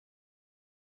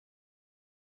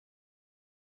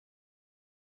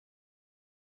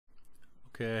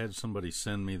Okay, I had somebody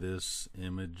send me this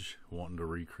image wanting to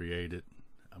recreate it.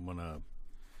 I'm gonna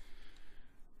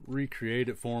recreate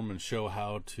it for them and show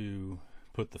how to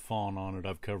put the font on it.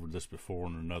 I've covered this before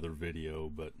in another video,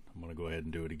 but I'm gonna go ahead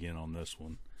and do it again on this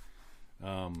one.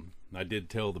 I did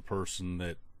tell the person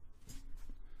that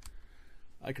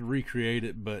I could recreate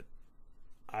it, but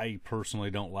I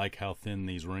personally don't like how thin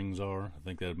these rings are. I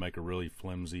think that would make a really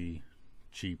flimsy,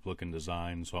 cheap looking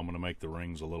design, so I'm going to make the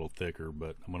rings a little thicker,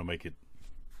 but I'm going to make it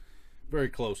very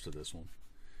close to this one.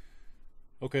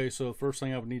 Okay, so the first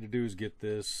thing I would need to do is get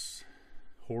this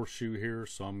horseshoe here,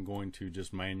 so I'm going to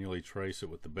just manually trace it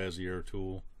with the Bezier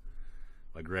tool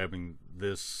by grabbing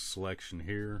this selection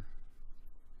here,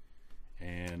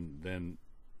 and then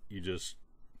you just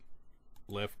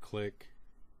left click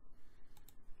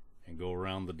and go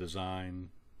around the design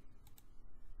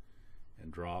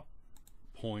and drop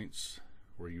points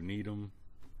where you need them.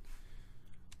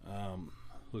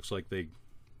 Looks like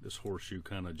this horseshoe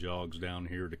kind of jogs down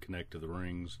here to connect to the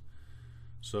rings,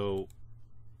 so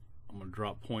I'm going to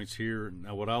drop points here.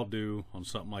 Now what I'll do on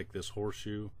something like this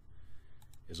horseshoe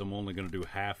is I'm only going to do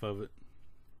half of it.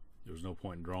 There's no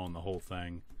point in drawing the whole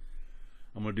thing.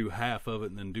 I'm going to do half of it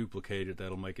and then duplicate it.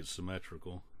 That'll make it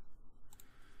symmetrical.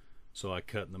 So I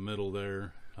cut in the middle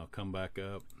there. I'll come back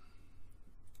up,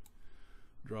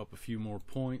 drop a few more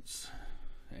points,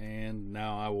 and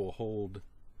now I will hold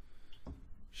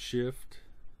shift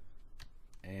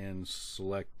and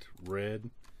select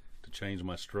red to change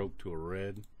my stroke to a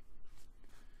red,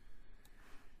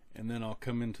 and then I'll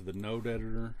come into the node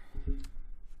editor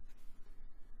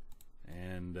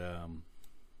and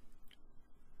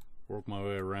work my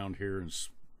way around here and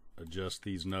adjust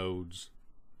these nodes,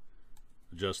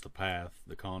 adjust the path,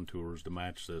 the contours to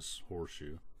match this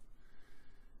horseshoe.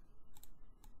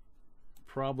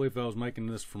 Probably if I was making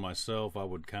this for myself, I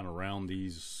would kind of round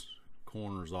these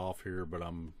corners off here, but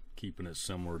I'm keeping it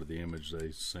similar to the image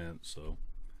they sent, so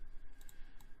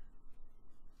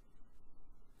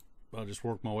I'll just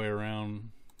work my way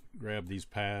around, grab these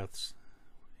paths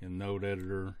in node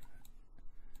editor,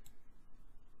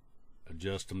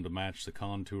 adjust them to match the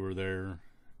contour there,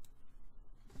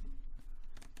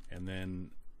 and then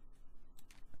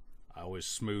I always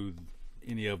smooth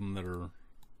any of them that are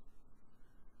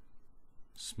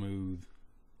smooth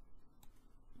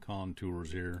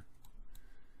contours here.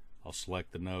 I'll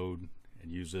select the node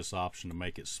and use this option to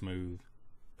make it smooth.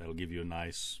 That'll give you a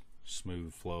nice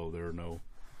smooth flow. There are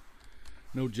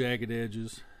no jagged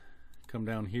edges. Come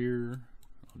down here,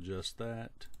 I'll adjust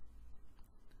that.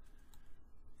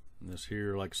 And this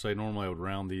here, like I say, normally I would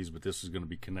round these, but this is going to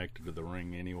be connected to the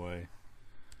ring anyway.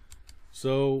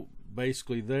 So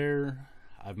basically there,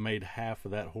 I've made half of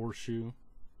that horseshoe.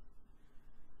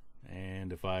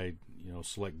 And if I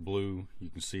select blue,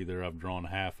 you can see there I've drawn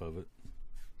half of it.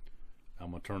 I'm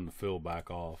going to turn the fill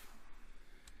back off.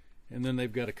 And then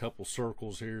they've got a couple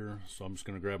circles here, so I'm just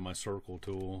going to grab my circle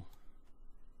tool.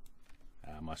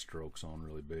 My stroke's on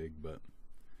really big, but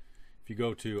if you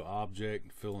go to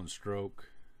Object, Fill and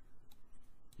Stroke,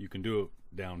 you can do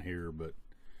it down here, but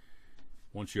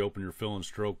once you open your Fill and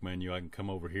Stroke menu, I can come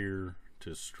over here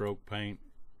to Stroke Paint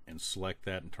and select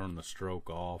that and turn the stroke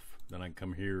off. Then I can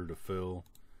come here to Fill,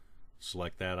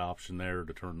 select that option there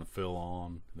to turn the fill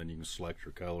on. Then you can select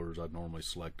your colors. I'd normally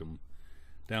select them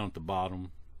down at the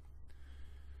bottom.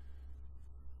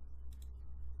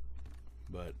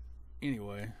 But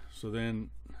anyway, so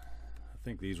then I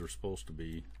think these are supposed to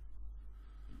be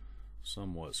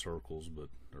somewhat circles, but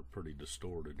they're pretty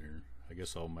distorted here. I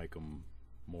guess I'll make them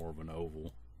more of an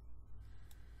oval,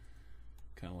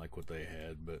 kind of like what they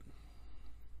had. But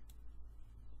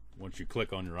once you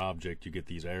click on your object, you get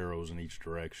these arrows in each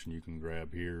direction. You can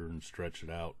grab here and stretch it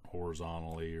out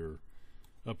horizontally, or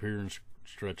up here and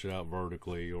stretch it out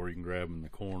vertically, or you can grab in the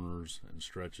corners and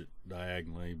stretch it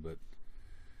diagonally, but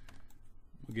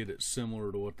we'll get it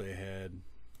similar to what they had.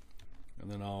 And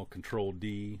then I'll Control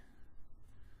D,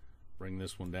 bring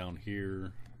this one down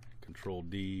here, Control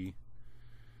D,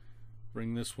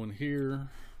 bring this one here,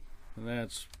 and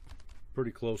that's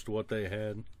pretty close to what they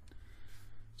had.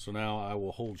 So now I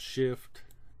will hold shift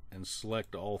and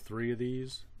select all three of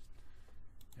these,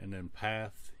 and then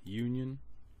path union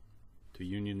to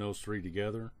union those three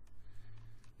together.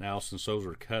 Now since those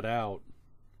are cut out,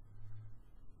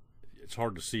 it's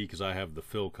hard to see because I have the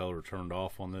fill color turned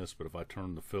off on this, but if I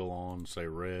turn the fill on, say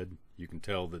red, you can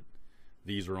tell that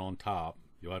these are on top.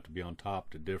 You'll have to be on top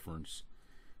to difference.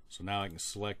 So now I can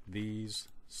select these,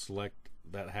 select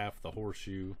that half of the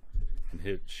horseshoe, and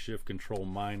hit shift control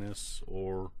minus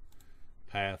or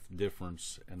path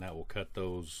difference, and that will cut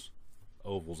those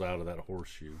ovals out of that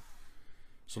horseshoe.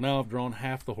 So now I've drawn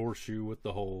half the horseshoe with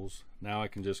the holes. Now I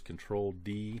can just Control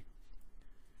D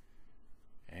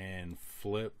and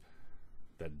flip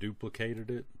that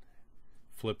duplicated it,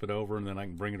 flip it over, and then I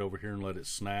can bring it over here and let it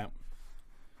snap.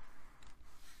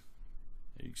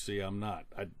 You can see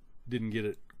I didn't get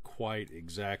it quite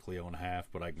exactly on half,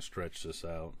 but I can stretch this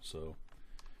out. So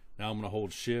now I'm going to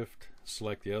hold shift,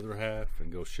 select the other half,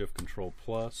 and go shift Control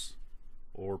plus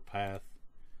or path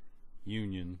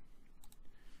union,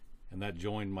 and that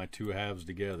joined my two halves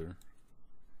together.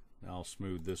 Now I'll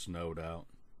smooth this node out.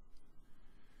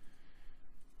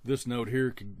 This node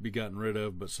here could be gotten rid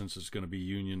of, but since it's going to be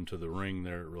union to the ring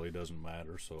there, it really doesn't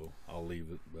matter, so I'll leave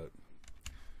it. But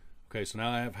okay, so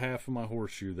now I have half of my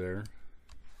horseshoe there,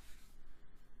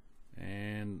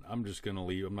 and I'm just going to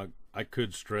leave. I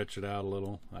could stretch it out a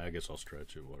little. I guess I'll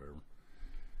stretch it, whatever.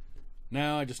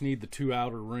 Now I just need the two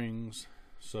outer rings,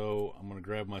 so I'm going to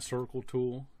grab my circle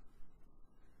tool,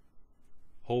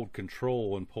 hold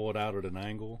Control and pull it out at an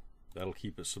angle. That'll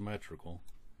keep it symmetrical.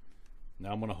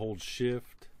 Now I'm going to hold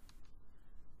shift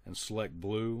and select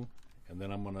blue, and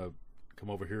then I'm going to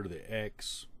come over here to the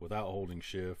X without holding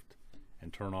shift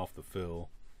and turn off the fill.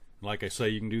 And like I say,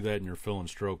 you can do that in your fill and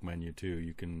stroke menu too.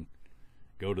 You can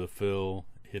go to the fill,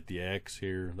 hit the X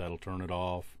here, that'll turn it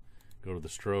off. Go to the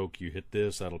stroke, you hit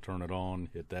this, that'll turn it on.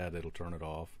 Hit that, it'll turn it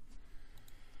off.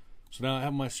 So now I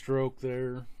have my stroke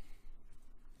there,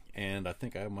 and I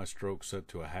think I have my stroke set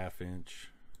to a 1/2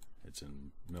 inch. It's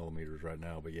in millimeters right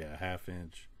now, but yeah, 1/2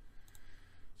 inch.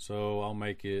 So I'll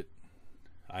make it,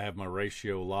 I have my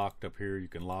ratio locked up here. You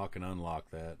can lock and unlock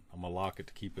that. I'm gonna lock it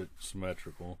to keep it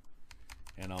symmetrical,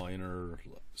 and I'll enter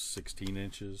 16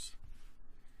 inches,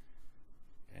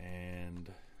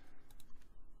 and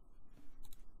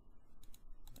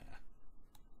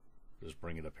just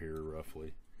bring it up here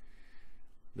roughly.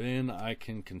 Then I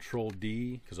can Control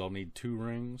D, because I'll need two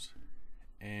rings,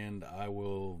 and I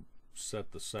will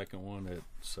set the second one at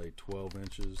say 12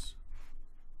 inches,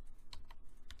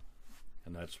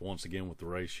 and that's once again with the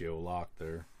ratio locked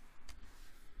there.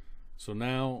 So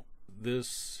now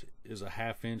this is a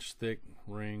 1/2 inch thick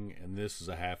ring, and this is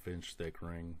a 1/2 inch thick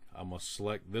ring. I'm gonna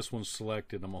select this one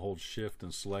selected. I'm gonna hold shift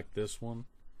and select this one,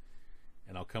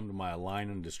 and I'll come to my align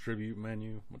and distribute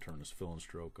menu. I'm gonna turn this fill and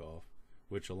stroke off,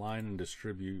 which align and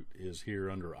distribute is here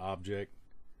under object.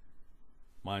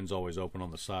 Mine's always open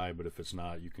on the side, but if it's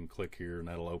not, you can click here and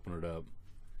that'll open it up.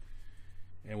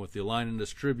 And with the align and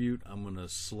distribute, I'm going to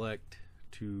select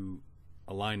to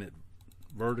align it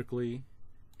vertically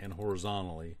and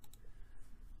horizontally.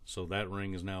 So that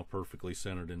ring is now perfectly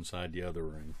centered inside the other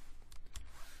ring.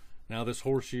 Now this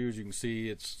horseshoe, as you can see,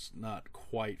 it's not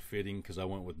quite fitting because I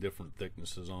went with different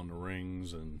thicknesses on the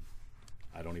rings, and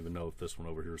I don't even know if this one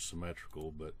over here is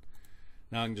symmetrical. But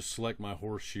now I can just select my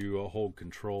horseshoe, I'll hold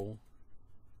Control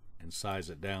and size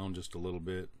it down just a little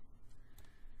bit.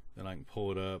 Then I can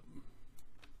pull it up.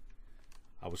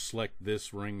 I would select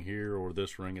this ring here or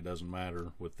this ring, it doesn't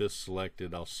matter. With this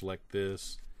selected, I'll select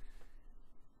this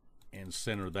and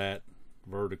center that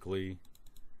vertically.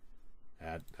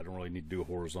 I don't really need to do it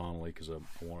horizontally because I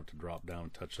want it to drop down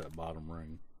and touch that bottom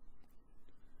ring.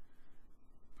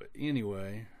 But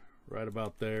anyway, right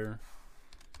about there.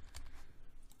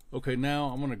 Okay, now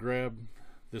I'm going to grab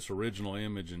this original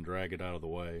image and drag it out of the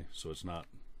way so it's not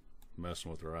messing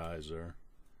with our eyes there.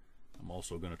 I'm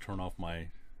also going to turn off my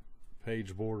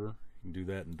page border. You can do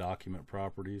that in document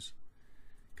properties.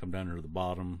 Come down here to the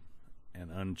bottom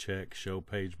and uncheck show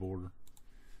page border.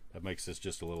 That makes this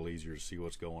just a little easier to see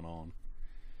what's going on.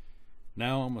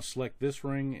 Now I'm going to select this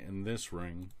ring and this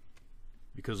ring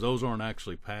because those aren't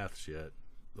actually paths yet.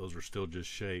 Those are still just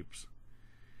shapes.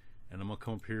 And I'm going to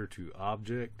come up here to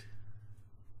object,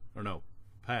 or no,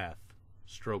 path,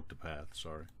 stroke to path,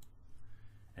 sorry,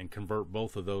 and convert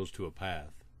both of those to a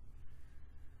path.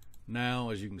 Now,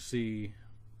 as you can see,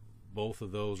 both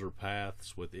of those are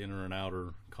paths with inner and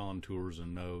outer contours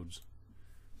and nodes.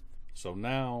 So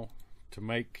now, to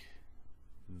make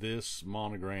this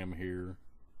monogram here,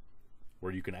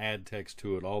 where you can add text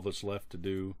to it, all that's left to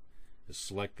do is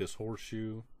select this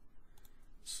horseshoe,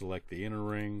 select the inner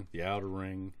ring, the outer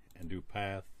ring, and do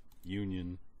path,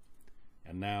 union,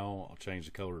 and now I'll change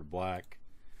the color to black.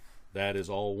 That is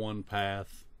all one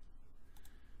path,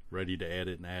 ready to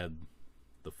edit and add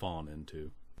the font into.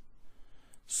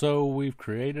 So we've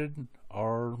created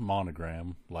our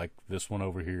monogram like this one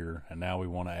over here, and now we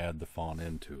want to add the font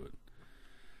into it.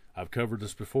 I've covered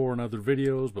this before in other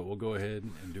videos, but we'll go ahead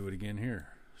and do it again here.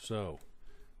 So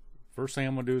first thing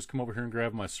I'm going to do is come over here and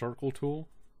grab my circle tool.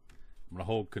 I'm going to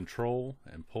hold Control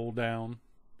and pull down.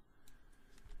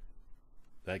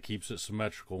 That keeps it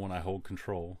symmetrical when I hold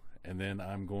Control. and then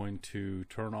I'm going to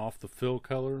turn off the fill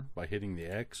color by hitting the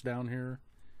X down here,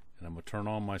 and I'm going to turn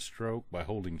on my stroke by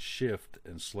holding shift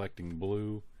and selecting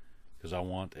blue, because I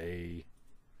want a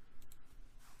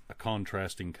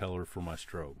contrasting color for my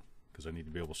stroke, because I need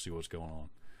to be able to see what's going on.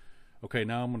 Okay,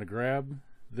 now I'm going to grab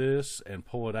this and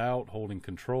pull it out holding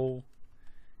control,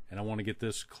 and I want to get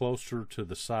this closer to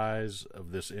the size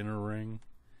of this inner ring.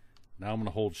 Now I'm going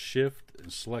to hold shift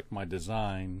and select my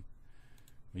design.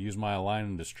 I use my align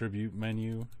and distribute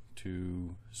menu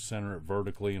to center it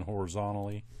vertically and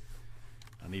horizontally.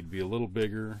 I need to be a little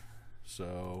bigger,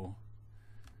 so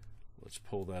let's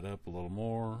pull that up a little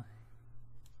more.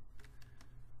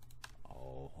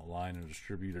 I'll align and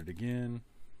distribute it again.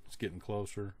 It's getting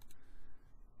closer.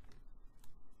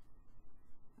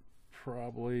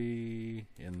 Probably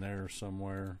in there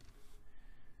somewhere.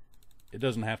 It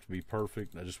doesn't have to be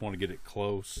perfect. I just want to get it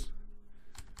close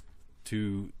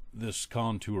to this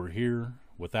contour here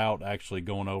without actually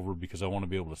going over, because I want to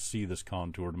be able to see this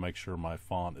contour to make sure my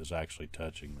font is actually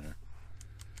touching there.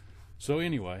 So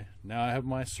anyway, now I have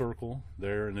my circle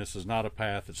there, and this is not a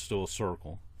path, it's still a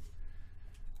circle.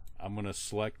 I'm going to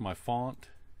select my font,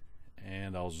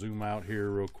 and I'll zoom out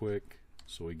here real quick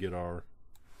so we get our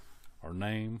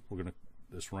name. We're going to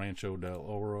this Rancho del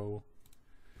Oro.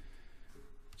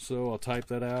 So I'll type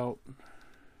that out.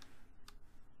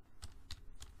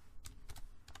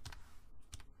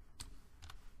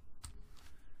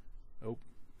 Oh,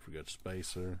 forgot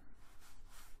space there.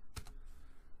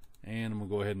 And I'm going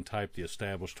to go ahead and type the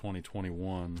established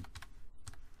 2021,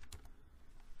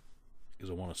 because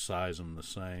I want to size them the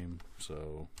same.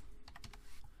 So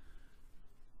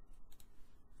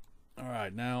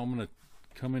alright, now I'm going to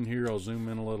come in here, I'll zoom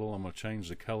in a little, I'm going to change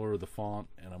the color of the font,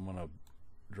 and I'm going to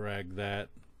drag that,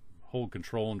 hold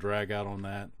control and drag out on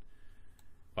that.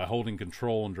 By holding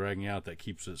control and dragging out, that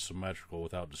keeps it symmetrical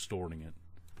without distorting it.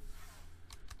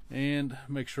 And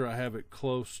make sure I have it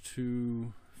close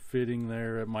to fitting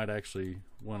there. It might actually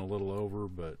went a little over,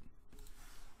 but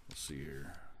let's see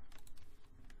here.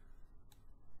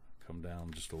 Come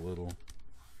down just a little.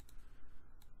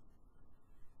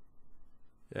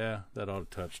 Yeah, that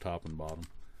ought to touch top and bottom.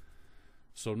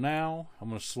 So now I'm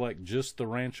going to select just the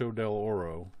Rancho del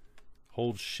Oro,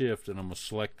 hold shift, and I'm going to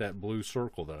select that blue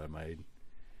circle that I made,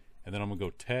 and then I'm going to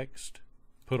go text,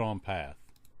 put on path.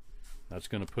 That's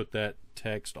going to put that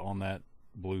text on that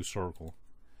blue circle.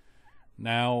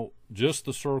 Now just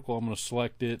the circle, I'm going to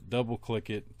select it, double click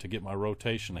it to get my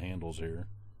rotation handles here,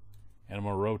 and I'm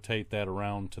going to rotate that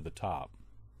around to the top,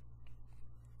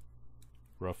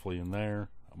 roughly in there.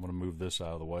 I'm going to move this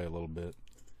out of the way a little bit.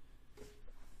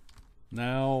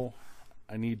 Now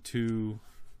I need to,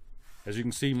 as you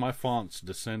can see, my font's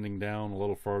descending down a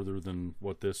little farther than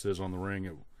what this is on the ring.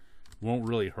 It won't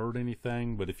really hurt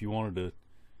anything, but if you wanted to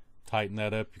tighten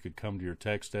that up, you could come to your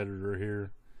text editor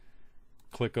here,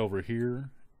 click over here,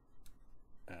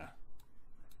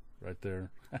 right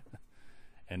there,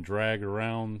 and drag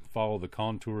around, follow the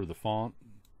contour of the font,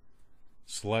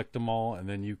 select them all, and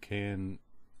then you can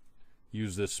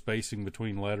use this spacing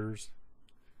between letters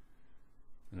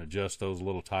and adjust those a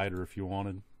little tighter if you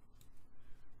wanted.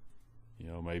 You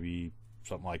know, maybe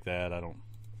something like that.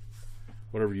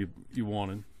 Whatever you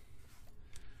wanted.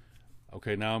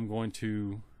 Okay, now I'm going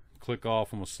to click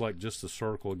off. I'm going to select just the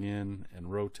circle again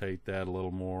and rotate that a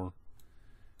little more.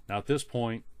 Now at this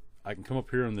point, I can come up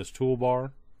here in this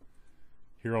toolbar,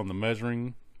 here on the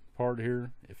measuring part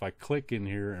here. If I click in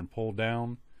here and pull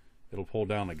down, it'll pull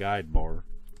down a guide bar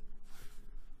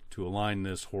to align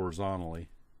this horizontally.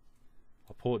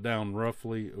 I'll pull it down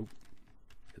roughly. Oop,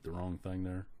 hit the wrong thing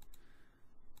there.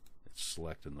 It's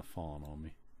selecting the font on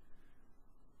me.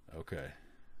 Okay.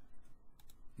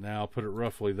 Now I'll put it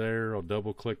roughly there. I'll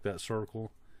double click that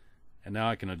circle, and now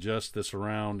I can adjust this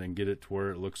around and get it to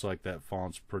where it looks like that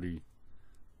font's pretty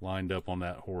lined up on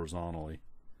that horizontally.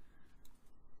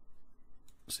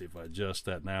 See if I adjust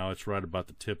that now, it's right about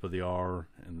the tip of the R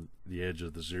and the edge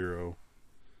of the 0.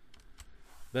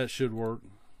 That should work.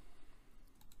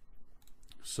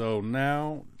 So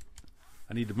now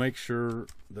I need to make sure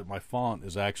that my font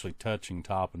is actually touching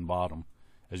top and bottom.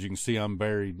 As you can see, I'm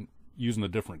buried. Using the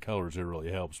different colors here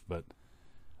really helps, but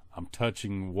I'm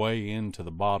touching way into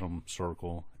the bottom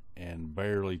circle and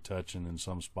barely touching in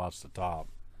some spots the top.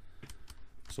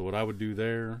 So what I would do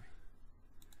there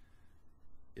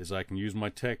is I can use my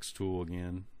text tool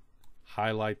again,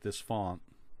 highlight this font,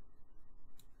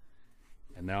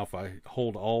 and now if I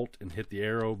hold Alt and hit the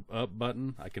arrow up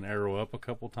button, I can arrow up a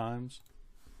couple times.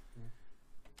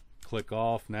 Click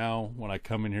off. Now when I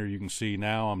come in here, you can see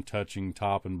now I'm touching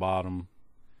top and bottom.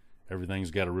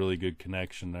 Everything's got a really good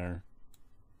connection there.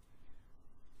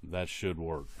 That should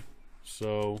work.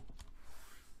 So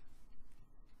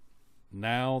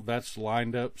now that's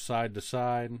lined up side to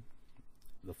side.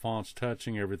 The font's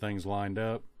touching, everything's lined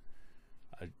up.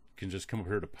 I can just come up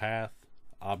here to path,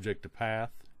 object to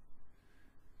path,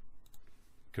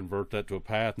 convert that to a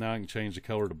path. Now I can change the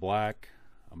color to black.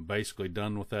 I'm basically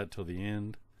done with that till the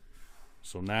end.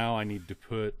 So now I need to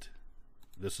put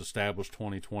this established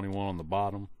 2021 on the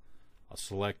bottom. I'll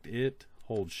select it,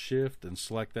 hold shift and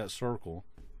select that circle.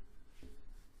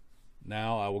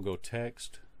 Now I will go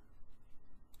text,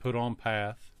 put on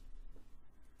path.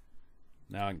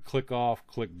 Now I can click off,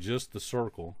 click just the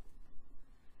circle,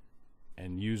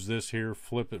 and use this here,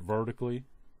 flip it vertically,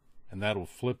 and that'll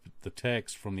flip the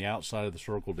text from the outside of the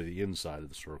circle to the inside of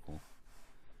the circle.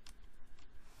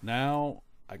 Now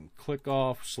I can click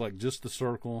off, select just the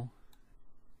circle,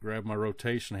 grab my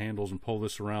rotation handles and pull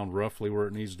this around roughly where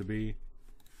it needs to be.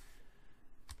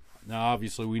 Now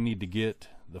obviously we need to get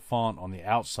the font on the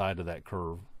outside of that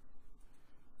curve.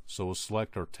 So we'll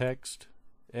select our text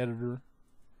editor,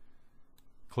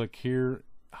 click here,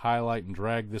 highlight and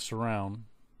drag this around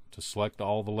to select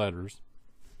all the letters.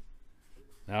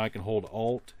 Now I can hold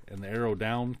Alt and the arrow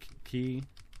down key,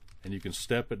 and you can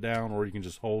step it down or you can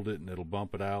just hold it and it'll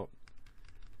bump it out.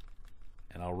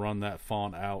 And I'll run that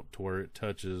font out to where it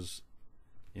touches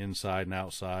inside and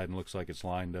outside and looks like it's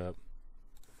lined up.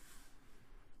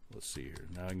 Let's see here.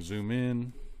 Now I can zoom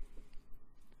in.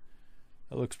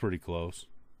 That looks pretty close.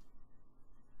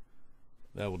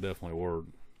 That will definitely work.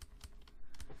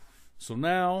 So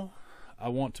now I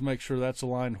want to make sure that's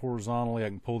aligned horizontally. I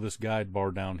can pull this guide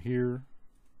bar down here.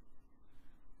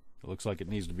 It looks like it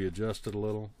needs to be adjusted a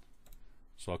little.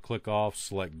 So I'll click off,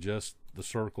 select just the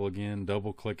circle again,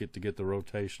 double click it to get the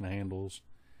rotation handles,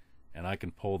 and I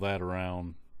can pull that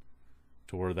around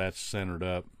to where that's centered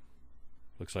up.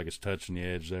 Looks like it's touching the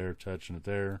edge there, touching it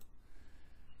there.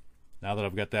 Now that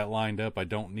I've got that lined up, I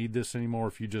don't need this anymore.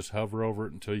 If you just hover over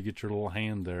it until you get your little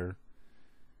hand there,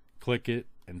 click it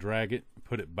and drag it,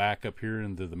 put it back up here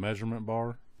into the measurement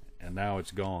bar, and now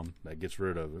it's gone. That gets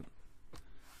rid of it.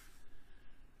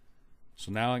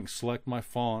 So now I can select my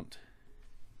font.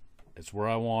 It's where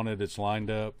I want it, it's lined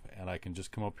up, and I can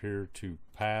just come up here to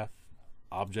path,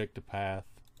 object to path.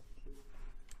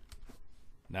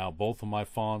 Now both of my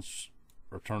fonts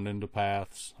are turned into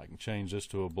paths. I can change this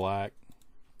to a black.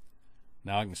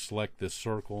 Now I can select this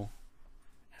circle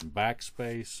and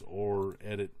backspace or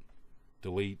edit,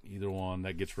 delete, either one.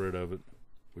 That gets rid of it.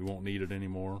 We won't need it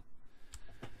anymore.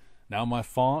 Now my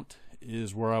font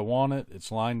is where I want it.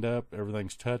 It's lined up,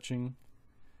 everything's touching.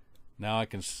 Now I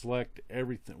can select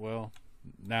everything. Well,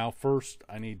 now first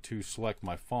I need to select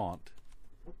my font.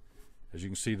 As you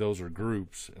can see, those are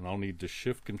groups, and I'll need to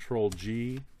Shift Control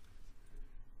G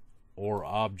or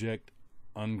Object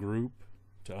Ungroup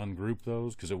to ungroup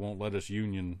those, because it won't let us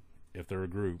union if they're a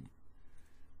group.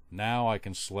 Now I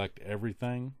can select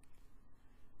everything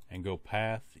and go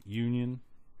Path, Union,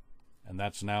 and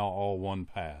that's now all one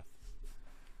path.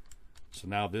 So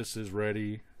now this is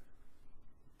ready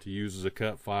to use as a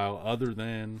cut file, other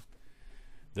than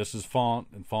this is font,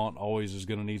 and font always is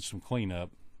going to need some cleanup.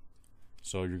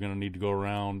 So you're going to need to go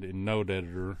around in Node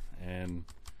Editor and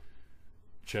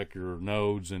check your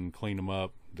nodes and clean them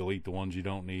up, delete the ones you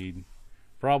don't need.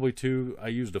 Probably too, I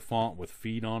used a font with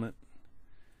feet on it,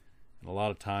 and a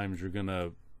lot of times you're going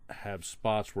to have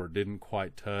spots where it didn't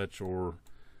quite touch, or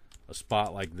a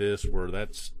spot like this where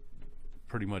that's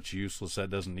pretty much useless,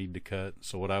 that doesn't need to cut.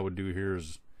 So what I would do here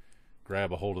is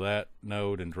grab a hold of that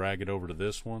node and drag it over to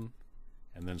this one,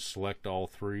 and then select all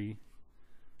three,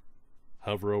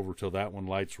 hover over till that one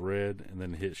lights red, and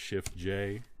then hit Shift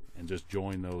J and just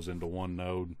join those into one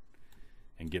node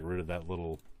and get rid of that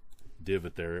little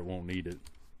divot there. It won't need it.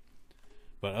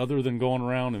 But other than going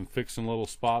around and fixing little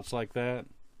spots like that,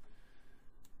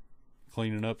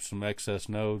 cleaning up some excess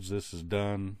nodes, this is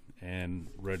done and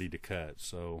ready to cut.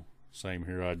 So same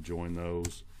here, I'd join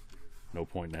those. No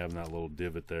point in having that little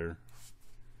divot there.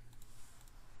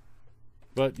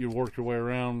 But you work your way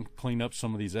around, clean up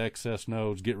some of these excess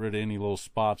nodes, get rid of any little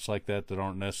spots like that that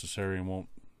aren't necessary and won't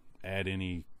add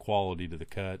any quality to the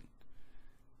cut,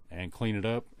 and clean it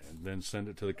up, and then send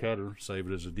it to the cutter, save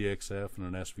it as a DXF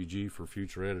and an SVG for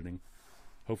future editing.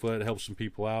 Hopefully that helps some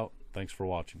people out. Thanks for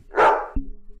watching.